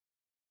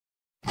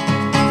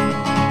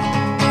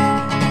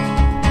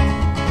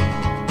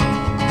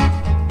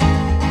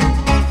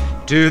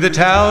to the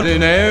town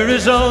in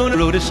Arizona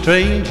rode a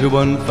stranger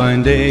one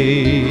fine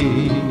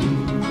day.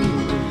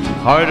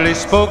 Hardly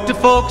spoke to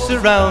folks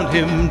around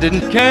him,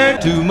 didn't care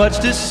too much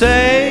to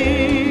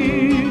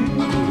say.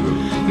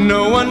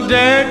 No one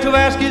dared to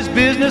ask his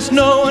business,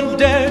 no one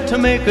dared to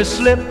make a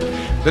slip.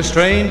 The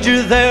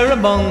stranger there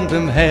among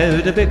them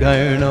had a big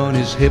iron on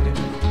his hip,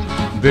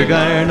 big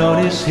iron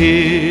on his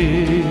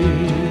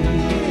hip.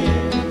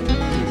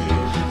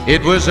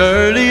 It was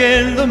early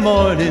in the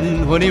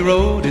morning when he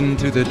rode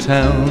into the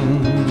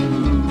town.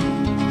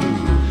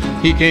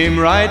 He came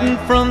riding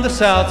from the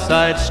south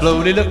side,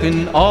 slowly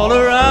looking all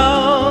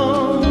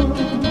around.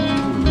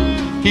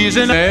 He's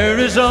an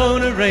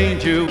Arizona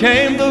Ranger,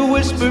 came the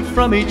whisper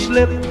from each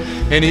lip,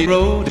 and he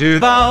rode to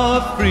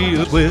the free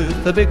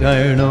with a big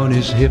iron on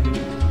his hip,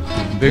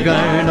 big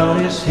iron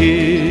on his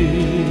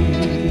hip.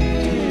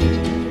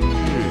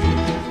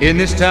 In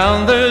this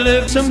town there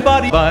lived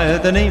somebody by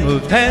the name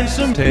of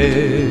Handsome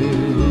Ted.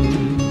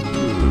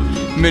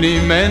 Many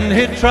men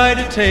had tried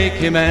to take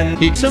him, and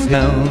he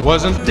somehow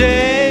wasn't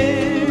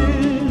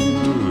dead.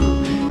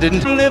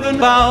 Didn't live in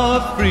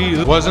Bower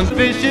Free, wasn't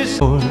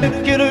vicious or a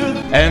killer,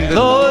 and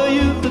the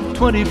youth of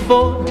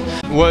 24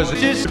 was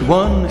just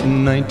 1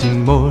 in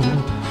 19 more,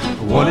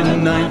 1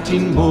 in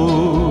 19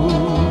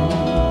 more.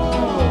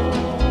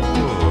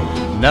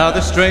 Now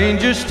the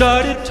stranger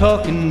started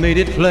talking, made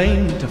it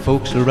plain to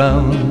folks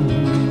around.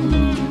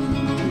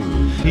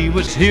 He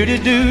was here to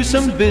do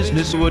some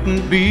business,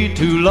 wouldn't be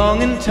too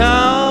long in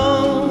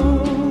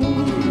town.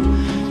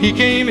 He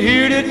came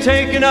here to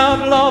take an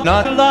outlaw,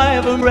 not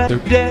alive or rather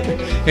dead.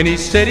 And he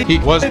said he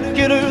was a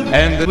killer,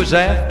 and it was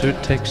after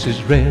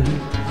Texas Red,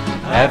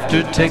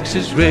 after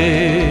Texas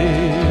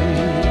Red.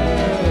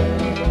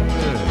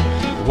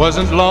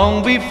 Wasn't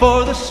long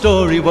before the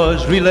story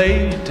was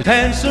relayed to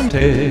Handsome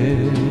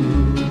Ted.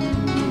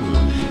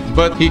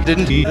 But he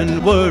didn't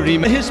even worry,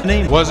 his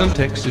name wasn't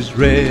Texas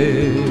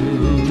Red.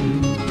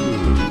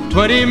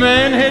 20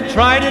 men had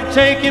tried to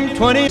take him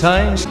 20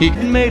 times, he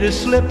made a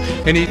slip,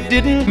 and he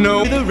didn't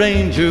know the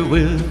Ranger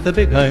with the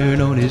big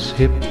iron on his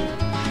hip,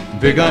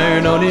 big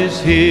iron on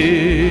his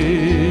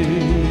hip.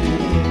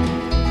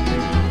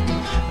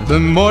 The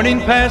morning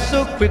passed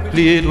so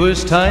quickly, it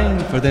was time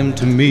for them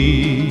to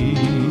meet.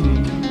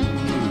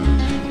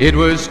 It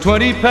was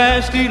 20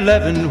 past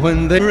 11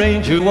 when the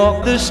Ranger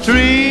walked the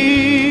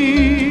street.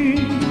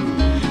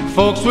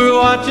 Folks were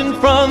watching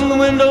from the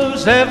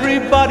windows,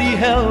 everybody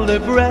held their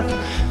breath.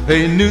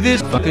 They knew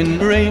this fucking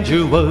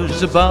Ranger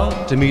was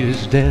about to meet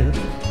his death,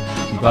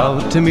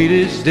 about to meet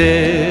his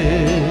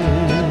death.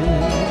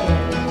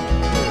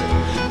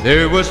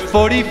 There was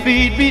 40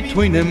 feet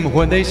between them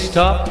when they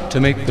stopped to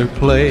make their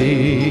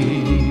play.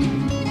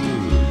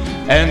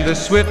 And the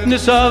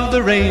swiftness of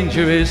the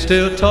Ranger is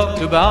still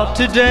talked about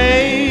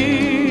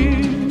today.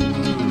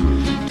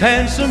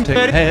 Handsome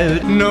Ted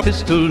had no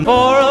pistol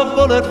or a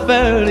bullet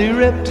fairly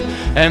ripped,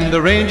 and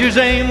the Ranger's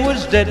aim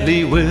was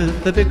deadly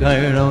with the big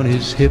iron on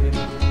his hip,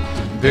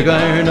 big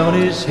iron on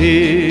his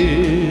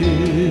hip.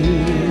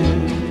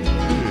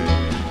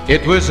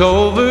 It was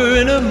over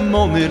in a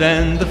moment,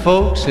 and the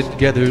folks had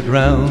gathered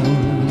round.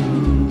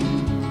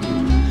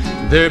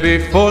 There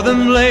before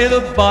them lay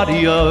the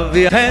body of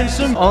the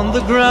Handsome on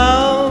the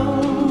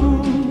ground.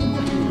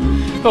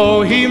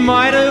 Oh, he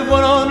might have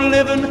went on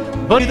living,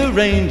 but the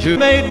Ranger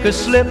made a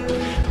slip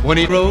when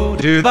he rode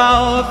to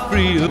Bower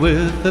Free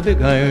with the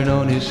big iron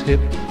on his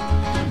hip,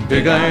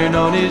 big iron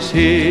on his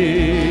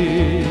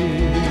hip.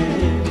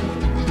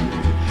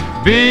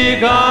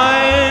 Big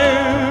iron,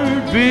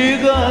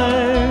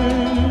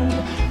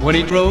 when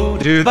he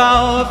rode to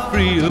Bower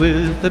Free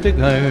with the big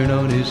iron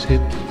on his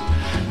hip,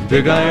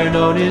 big iron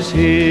on his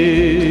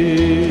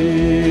hip.